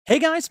Hey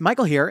guys,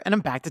 Michael here, and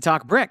I'm back to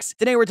talk bricks.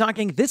 Today we're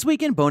talking This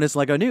Week in Bonus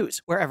LEGO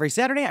News, where every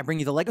Saturday I bring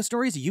you the LEGO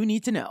stories you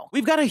need to know.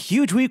 We've got a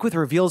huge week with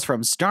reveals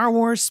from Star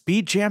Wars,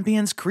 Speed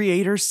Champions,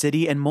 Creator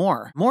City, and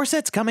more. More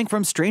sets coming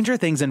from Stranger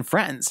Things and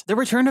Friends, the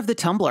return of the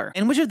Tumbler,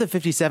 and which of the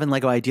 57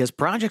 LEGO Ideas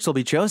projects will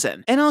be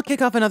chosen. And I'll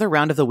kick off another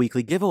round of the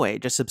weekly giveaway.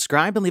 Just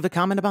subscribe and leave a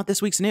comment about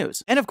this week's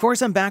news. And of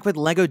course, I'm back with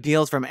LEGO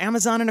deals from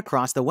Amazon and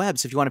across the web,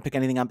 so if you want to pick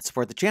anything up to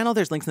support the channel,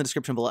 there's links in the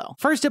description below.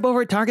 First up,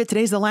 over at Target,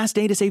 today's the last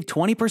day to save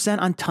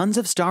 20% on tons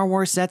of Star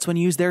Wars sets when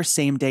you use their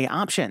same-day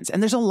options,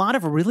 and there's a lot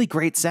of really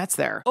great sets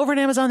there. Over at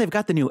Amazon, they've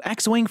got the new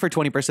X-Wing for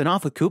 20%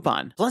 off with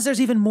coupon. Plus,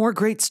 there's even more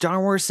great Star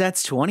Wars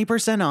sets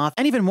 20% off,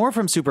 and even more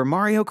from Super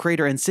Mario,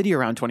 Creator, and City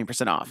around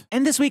 20% off.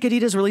 And this week,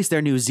 Adidas released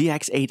their new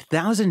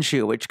ZX8000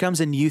 shoe, which comes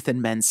in youth and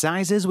men's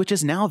sizes, which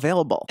is now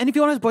available. And if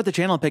you want to support the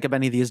channel and pick up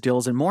any of these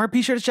deals and more,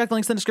 be sure to check the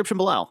links in the description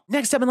below.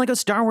 Next up in LEGO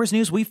Star Wars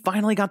news, we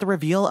finally got the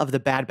reveal of the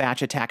Bad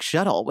Batch Attack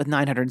Shuttle with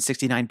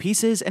 969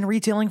 pieces and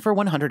retailing for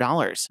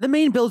 $100. The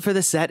main build for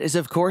this set is,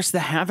 of course, the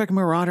Havoc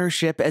Marauder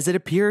ship as it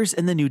appears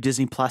in the new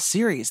Disney Plus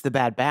series, The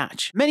Bad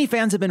Batch. Many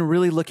fans have been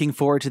really looking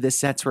forward to this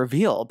set's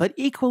reveal, but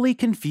equally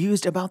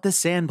confused about the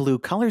sand blue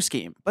color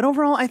scheme. But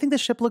overall, I think the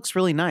ship looks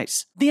really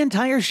nice. The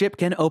entire ship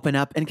can open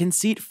up and can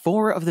seat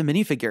 4 of the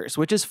minifigures,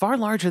 which is far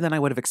larger than I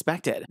would have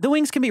expected. The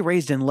wings can be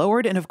raised and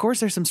lowered, and of course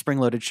there's some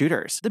spring-loaded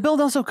shooters. The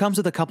build also comes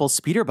with a couple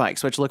speeder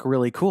bikes, which look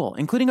really cool,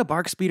 including a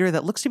bark speeder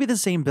that looks to be the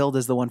same build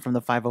as the one from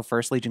the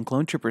 501st Legion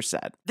Clone Troopers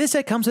set. This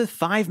set comes with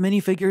 5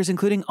 minifigures,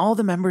 including all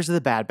the members of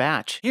the Bad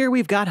Batch. Here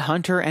we've got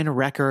Hunter and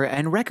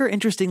Wrecker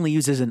interestingly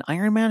uses an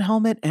Iron Man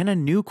helmet and a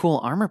new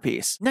cool armor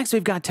piece. Next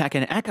we've got Tech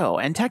and Echo,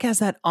 and Tech has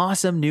that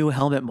awesome new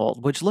helmet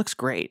mold, which looks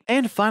great.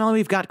 And finally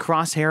we've got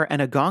Crosshair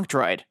and a Gonk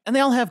droid, and they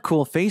all have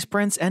cool face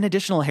prints and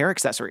additional hair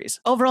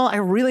accessories. Overall, I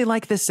really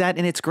like this set,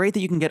 and it's great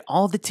that you can get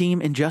all the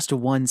team in just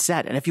one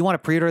set. And if you want to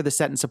pre-order the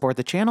set and support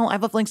the channel, I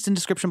have links in the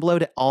description below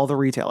to all the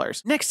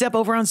retailers. Next up,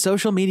 over on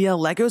social media,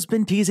 LEGO's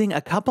been teasing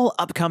a couple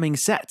upcoming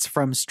sets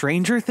from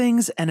Stranger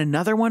Things and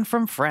another one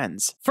from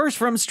Friends. First,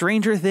 from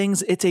Stranger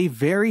Things, it's a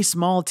very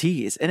small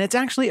tease, and it's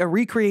actually a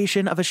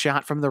recreation of a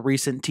shot from the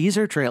recent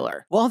teaser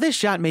trailer. While this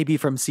shot may be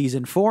from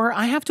Season 4,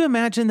 I have to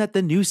imagine that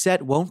the new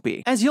set won't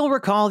be. As you'll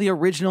recall, the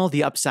original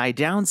The Upside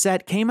Down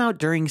set came out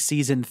during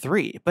Season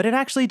 3, but it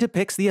actually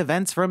depicts the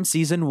events from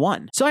Season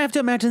 1. So I have to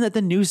imagine that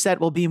the new set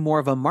will be more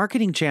of a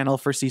marketing channel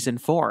for Season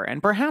 4,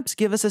 and perhaps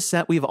give us a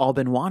set we've all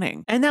been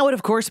wanting. And that would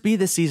of course be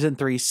the Season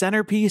 3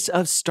 centerpiece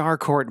of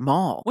Starcourt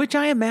Mall, which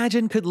I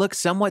imagine could look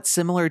somewhat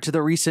similar to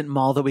the recent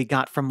mall that we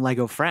got from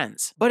LEGO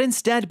Friends, but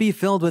instead be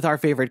filled with our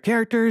favorite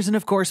characters and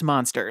of course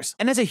monsters.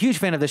 And as a huge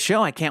fan of the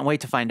show, I can't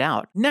wait to find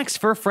out. Next,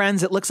 for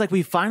Friends, it looks like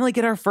we finally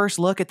get our first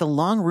look at the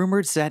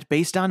long-rumored set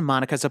based on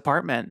Monica's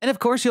apartment. And of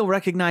course you'll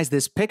recognize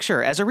this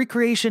picture as a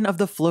recreation of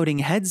the floating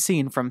head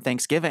scene from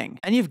Thanksgiving.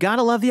 And you've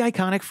gotta love the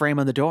iconic frame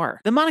on the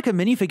door. The Monica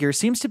minifigure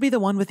seems to be the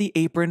one with the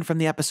apron from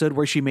the episode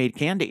where she made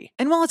candy.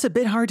 And while it's a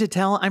bit hard to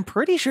tell, I'm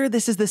pretty sure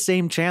this is the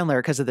same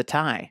Chandler because of the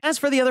tie. As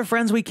for the other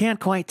Friends, we can't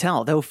quite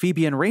tell, though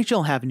Phoebe and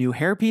Rachel have new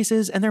hair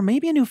pieces, and there may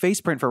be a new face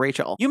print for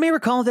Rachel. You may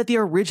recall that the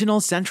original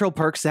Central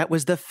Perk set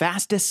was the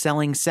fastest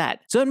selling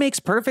set, so it makes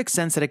perfect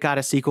sense that it got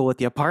a sequel with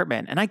the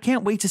apartment, and I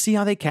can't wait to see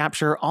how they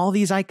capture all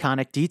these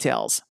iconic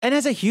details. And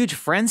as a huge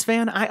Friends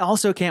fan, I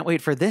also can't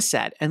wait for this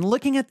set, and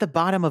looking at the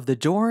bottom of the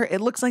door,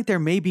 it looks like there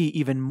may be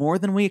even more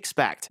than we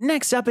expect.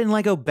 Next up in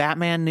LEGO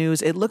Batman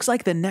news, it looks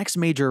like the next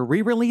major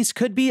re-release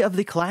could be of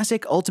the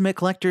classic Ultimate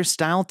Collector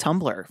style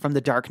Tumbler from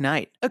The Dark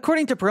Knight.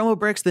 According to PREORDER,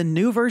 the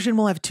new version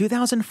will have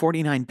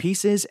 2,049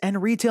 pieces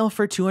and retail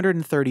for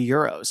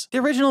 €230. The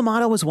original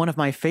model was one of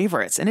my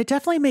favorites, and it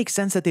definitely makes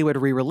sense that they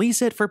would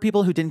re-release it for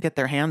people who didn't get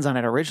their hands on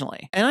it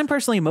originally. And I'm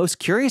personally most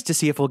curious to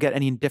see if we'll get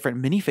any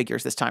different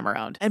minifigures this time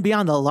around. And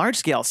beyond the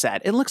large-scale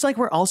set, it looks like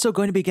we're also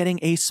going to be getting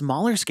a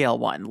smaller scale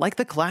one, like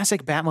the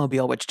classic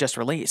Batmobile which just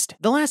released.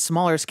 The last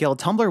smaller scale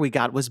Tumbler we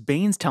got was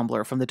Bane's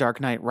Tumbler from The Dark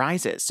Knight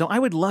Rises, so I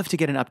would love to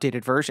get an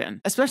updated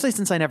version, especially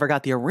since I never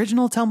got the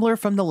original Tumbler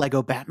from the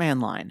LEGO Batman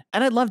line.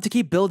 And I'd love to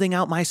keep building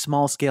out my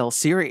small-scale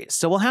series,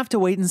 so we'll have to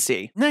wait and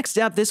see. Next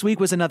up, this week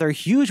was another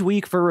huge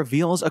week for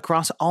reveals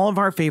across all of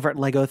our favorite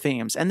LEGO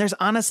themes, and there's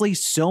honestly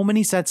so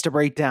many sets to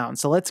break down,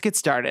 so let's get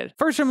started.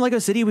 First, from LEGO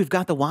City, we've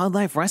got the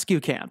Wildlife Rescue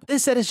Camp.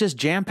 This set is just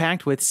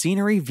jam-packed with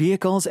scenery,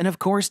 vehicles, and of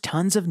course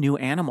tons of new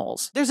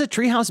animals. There's a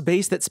treehouse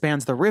base that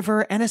spans the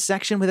river and a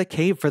section with a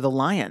cave for the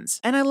lions,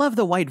 and I love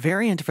the white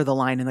variant for the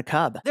lion and the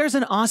cub. There's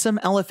an awesome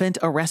elephant,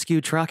 a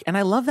rescue truck, and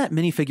I love that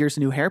minifigure's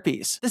new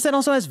hairpiece. This set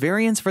also has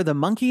variants for the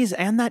monkeys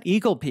and that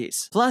eagle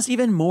piece, plus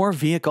even more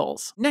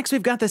vehicles. Next,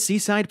 we've got the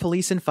Seaside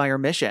Police and Fire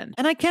Mission,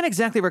 and I can't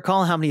exactly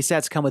recall how many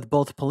sets come with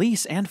both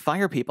police and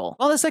fire people.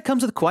 While this set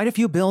comes with quite a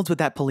few builds with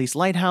that police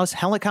lighthouse,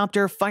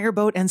 helicopter,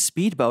 fireboat, and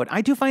speedboat,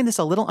 I do find this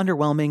a little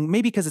underwhelming,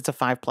 maybe because it's a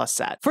 5+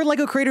 set. For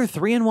LEGO Creator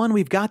 3-in-1,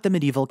 we've got the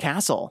medieval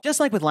castle. Just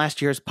like with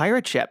last year's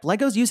pirate ship,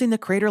 LEGO's using the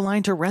Creator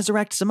line to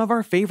resurrect some of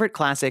our favorite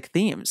classic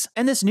themes.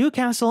 And this new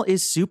castle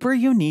is super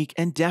unique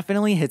and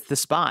definitely hits the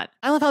spot.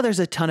 I love how there's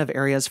a ton of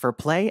areas for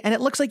play, and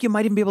it looks like you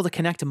might even be able to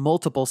connect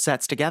multiple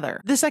sets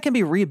together. This set can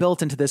be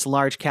rebuilt into this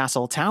large castle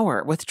castle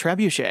tower with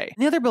trebuchet.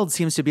 The other build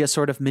seems to be a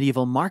sort of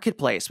medieval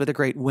marketplace with a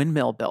great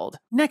windmill build.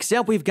 Next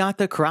up, we've got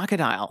the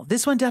crocodile.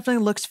 This one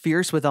definitely looks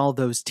fierce with all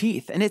those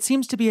teeth, and it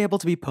seems to be able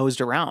to be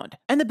posed around.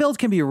 And the build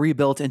can be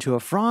rebuilt into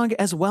a frog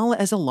as well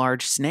as a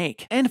large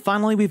snake. And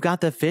finally, we've got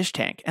the fish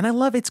tank, and I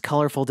love its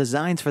colorful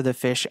designs for the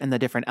fish and the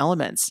different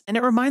elements. And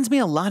it reminds me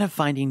a lot of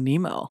Finding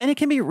Nemo. And it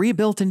can be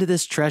rebuilt into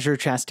this treasure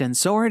chest and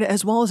sword,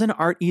 as well as an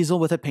art easel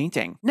with a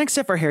painting. Next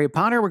up for Harry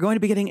Potter, we're going to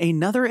be getting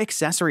another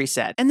accessory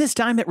set, and this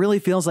time it really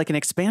feels like an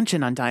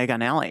expansion on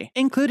Diagon Alley.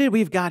 Included,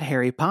 we've got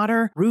Harry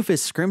Potter,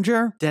 Rufus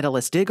Scrimgeour,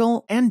 Daedalus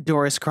Diggle, and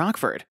Doris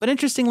Crockford. But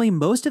interestingly,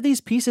 most of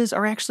these pieces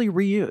are actually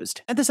reused.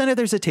 At the center,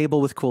 there's a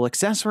table with cool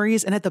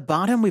accessories, and at the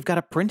bottom, we've got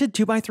a printed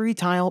 2x3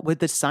 tile with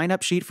the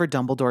sign-up sheet for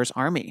Dumbledore's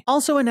army.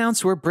 Also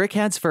announced were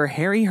brickheads for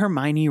Harry,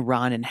 Hermione,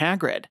 Ron, and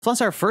Hagrid,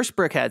 plus our first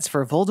brickheads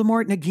for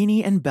Voldemort,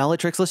 Nagini, and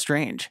Bellatrix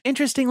Lestrange.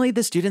 Interestingly,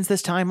 the students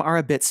this time are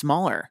a bit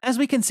smaller. As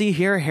we can see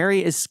here,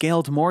 Harry is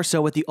scaled more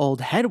so with the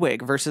old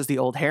Hedwig versus the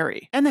old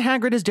Harry. And the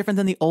Hagrid is different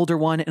than the older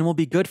one and will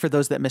be good for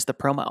those that missed the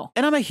promo.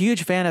 And I'm a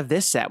huge fan of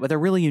this set with a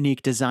really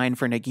unique design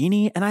for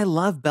Nagini, and I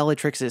love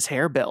Bellatrix's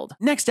hair build.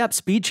 Next up,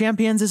 Speed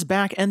Champions is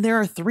back, and there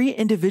are 3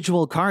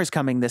 individual cars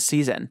coming this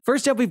season.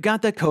 First up, we've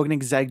got the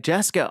Koenigsegg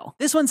Jesko.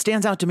 This one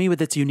stands out to me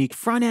with its unique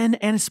front end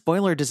and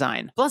spoiler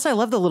design. Plus, I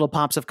love the little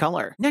pops of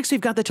color. Next,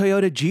 we've got the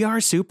Toyota GR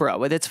Supra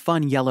with its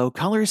fun yellow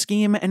color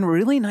scheme and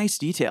really nice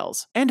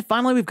details. And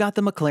finally, we've got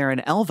the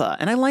McLaren Elva,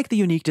 and I like the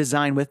unique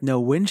design with no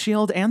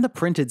windshield and the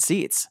printed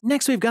seats.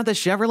 Next, we've got the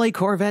Chevrolet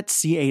Corvette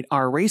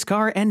C8R race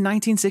car and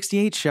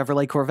 1968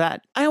 Chevrolet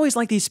Corvette. I always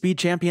like these Speed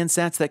Champion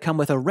sets that come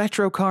with a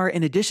retro car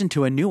in addition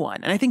to a new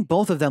one, and I think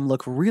both of them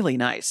look really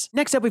nice.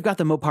 Next up, we've got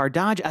the Mopar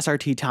Dodge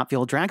SRT Top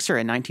Fuel Dragster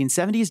and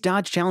 1970s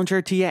Dodge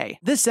Challenger TA.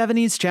 This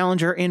 70s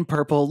Challenger in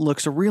purple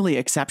looks really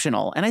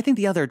exceptional, and I think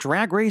the other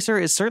drag racer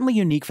is certainly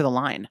unique for the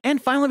line.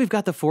 And finally, we've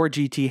got the Ford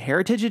GT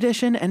Heritage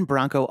Edition and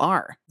Bronco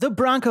R. The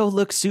Bronco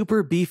looks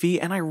super beefy,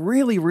 and I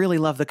really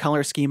love the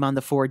color scheme on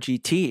the Ford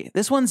GT.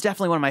 This one's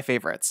definitely one of my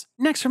favorites.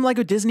 Next, from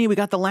LEGO Disney, we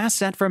got the last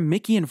set from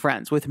Mickey and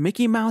Friends with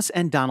Mickey Mouse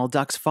and Donald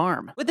Duck's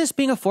farm. With this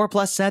being a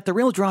 4+ set, the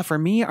real draw for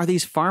me are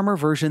these farmer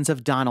versions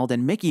of Donald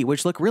and Mickey,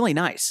 which look really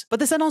nice. But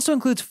the set also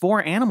includes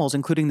 4 animals,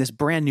 including this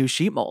brand new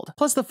sheep mold.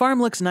 Plus, the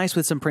farm looks nice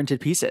with some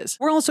printed pieces.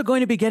 We're also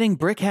going to be getting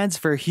brickheads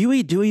for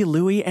Huey, Dewey,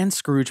 Louie, and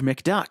Scrooge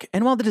McDuck.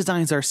 And while the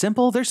designs are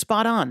simple, they're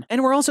spot on.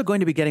 And we're also going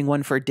to be getting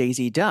one for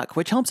Daisy Duck,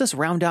 which helps us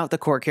round out the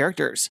core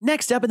characters.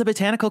 Next up in the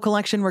Botanical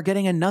Collection, we're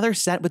getting another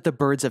set with the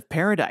Birds of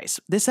Paradise.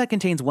 This set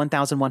contains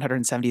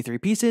 1,173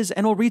 pieces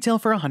and will retail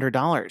for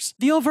 $100.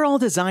 The overall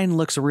design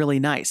looks really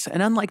nice,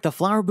 and unlike the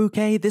flower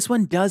bouquet, this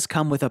one does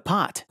come with a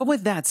pot. But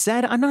with that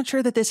said, I'm not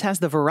sure that this has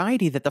the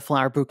variety that the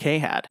flower bouquet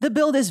had. The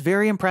build is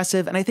very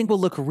impressive and I think will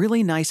look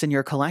really nice in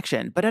your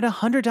collection, but at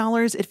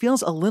 $100, it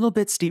feels a little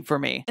bit steep for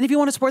me. And if you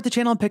want to support the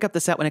channel and pick up the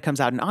set when it comes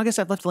out in August,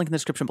 I've left a link in the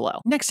description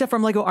below. Next up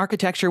from LEGO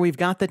Architecture, we've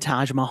got the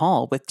Taj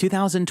Mahal with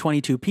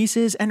 2,022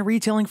 pieces and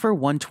retailing for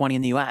 $120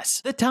 in the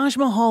US. The Taj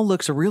Mahal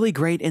looks really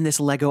great in this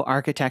LEGO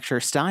Architecture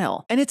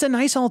style, and it's a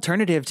nice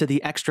alternative to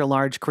the extra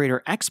large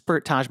Creator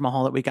Expert Taj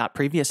Mahal that we got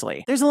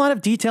previously. There's a lot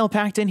of detail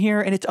packed in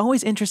here, and it's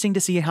always interesting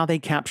to see how they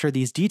capture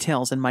these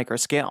details in micro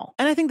scale.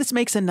 And I think this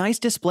makes a nice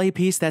display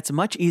piece that's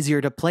much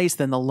easier to place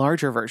than the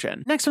larger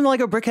version. Next from the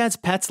LEGO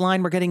Brickheadz Pets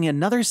line, we're getting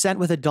another set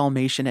with a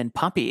Dalmatian and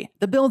puppy.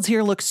 The builds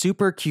here look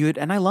super cute,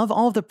 and I love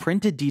all of the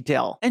printed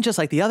detail. And just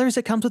like the others,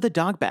 it comes with a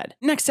dog bed.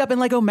 Next up in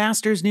LEGO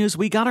Masters news,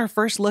 we got our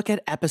first look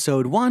at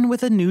Episode 1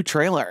 with a new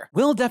trailer.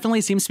 Will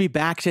definitely seems to be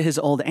back to his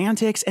old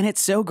antics, and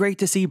it's so great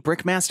to see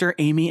Brickmaster,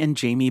 Amy, and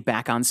Jamie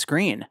back on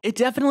screen. It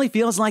definitely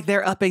feels like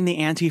they're upping the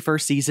ante for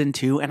Season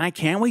 2, and I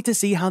can't wait to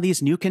see how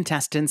these new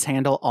contestants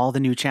handle all the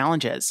new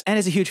challenges. And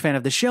as a huge fan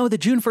of the show, the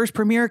June 1st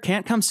premiere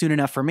can't come soon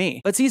enough for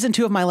me. But Season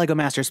 2 of my LEGO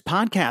Masters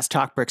podcast,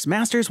 TalkBricks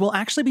Masters, will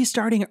actually be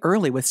starting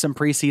early with some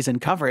pre-season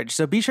coverage,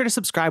 so be sure to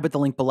subscribe with the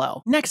link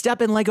below. Next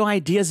up in LEGO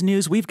Ideas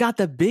news, we've got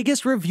the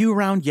biggest review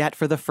round yet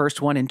for the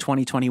first one in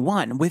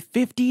 2021, with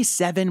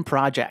 57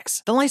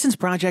 projects. The licensed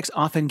projects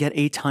often get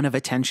a ton of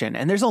attention,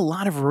 and there's a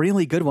lot of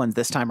really good ones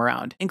this time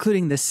around,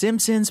 including The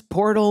Simpsons,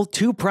 Portal,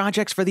 2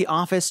 projects for The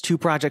Office, 2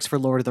 projects for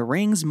Lord of the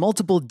Rings,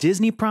 multiple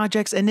Disney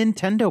projects, and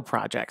Nintendo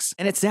projects.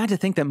 And it's sad to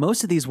think that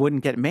most of these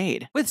wouldn't get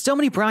made. With so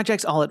many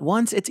projects all at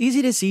once, it's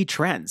easy to see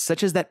trends,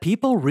 such as that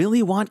people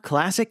really want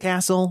classic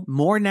castle,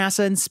 more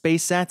NASA and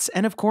space sets,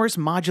 and of course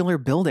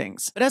modular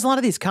buildings. But as a lot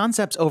of these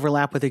concepts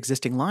overlap with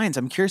existing lines,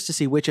 I'm curious to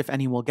see which, if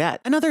any, we'll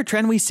get. Another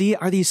trend we see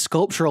are these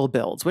sculptural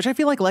builds, which I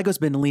feel like LEGO's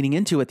been leaning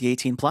into with the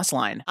 18+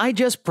 line. I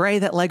just pray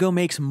that LEGO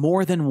makes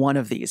more than one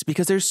of these,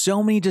 because there's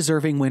so many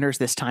deserving winners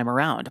this time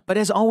around. But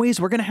as always,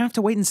 we're gonna have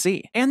to wait and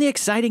see. And the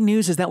exciting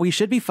news is that we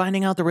should be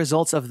finding out the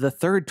results of the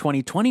third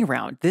 2020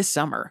 round this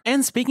summer.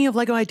 And speaking of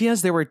LEGO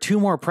Ideas, there were 2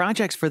 more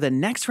projects for the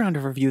next round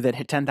of review that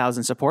hit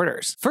 10,000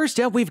 supporters. First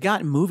up, we've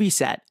got Movie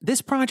Set.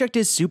 This project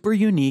is super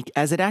unique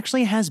as it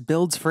actually has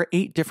builds for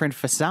 8 different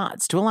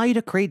facades to allow you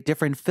to create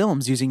different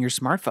films using your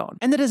smartphone.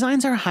 And the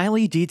designs are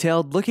highly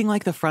detailed, looking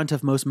like the front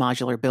of most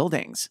modular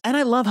buildings. And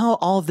I love how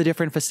all of the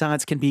different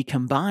facades can be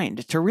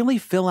combined to really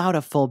fill out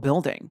a full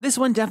building. This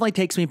one definitely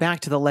takes me back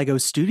to the LEGO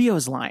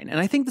Studios line, and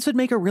I think this would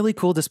make a really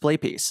cool display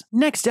piece.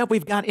 Next up,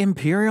 we've got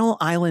Imperial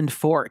Island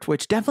Fort,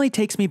 which definitely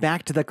takes me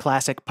back to the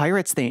classic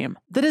Pirates theme.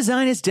 The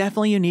design is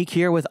definitely unique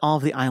here with all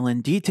of the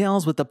island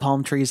details with the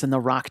palm trees and the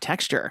rock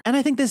texture, and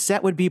I think this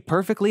set would be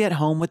perfectly at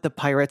home with the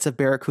Pirates of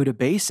Barracuda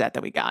Bay set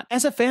that we got.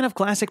 As a fan of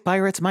classic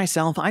pirates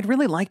myself, I'd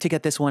really like to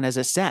get this one as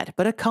a set,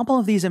 but a couple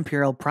of these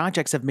Imperial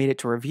projects have made it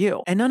to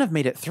review, and none have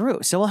made it through,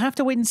 so we'll have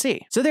to wait and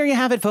see. So there you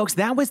have it, folks.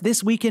 That was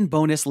this week in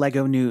bonus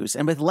LEGO news,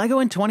 and with LEGO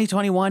in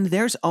 2021,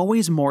 there's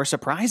always more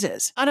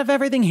surprises. Out of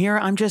everything here,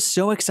 I'm just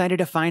so excited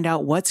to find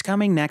out what's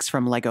coming next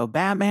from LEGO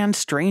Batman,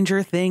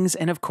 Stranger Things,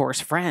 and of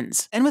course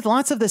Friends. And with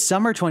lots of the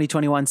summer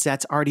 2021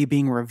 sets already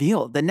being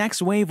revealed, the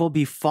next wave will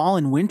be fall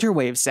and winter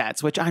wave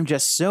sets, which I'm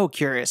just so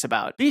curious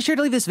about. Be sure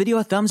to leave this video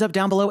a thumbs up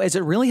down below as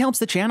it really helps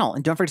the channel,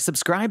 and don't forget to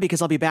subscribe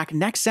because I'll be back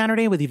next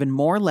Saturday with even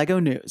more LEGO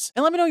news.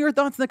 And let me know your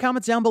thoughts in the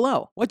comments down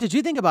below. What did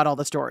you think about all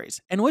the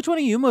stories? And which one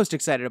are you most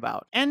excited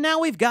about? And now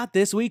we've got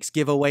this week's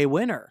giveaway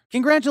winner.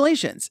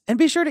 Congratulations! And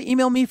be sure to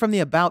email me from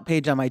the About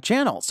page on my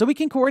channel so we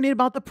can coordinate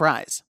about the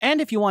prize. And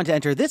if you want to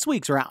enter this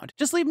week's round,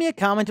 just leave me a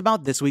comment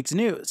about this week's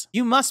news.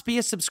 You must be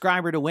a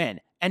subscriber to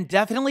win. And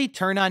definitely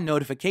turn on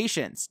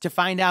notifications to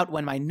find out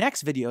when my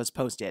next video is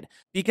posted,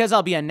 because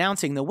I'll be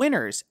announcing the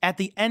winners at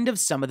the end of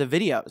some of the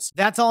videos.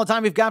 That's all the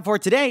time we've got for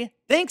today.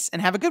 Thanks,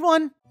 and have a good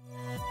one!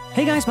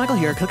 Hey guys, Michael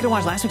here. Click to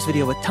watch last week's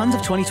video with tons of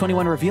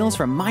 2021 reveals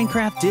from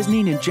Minecraft,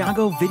 Disney,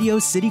 Ninjago, Video,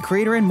 City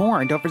Creator, and more.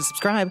 And don't forget to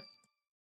subscribe.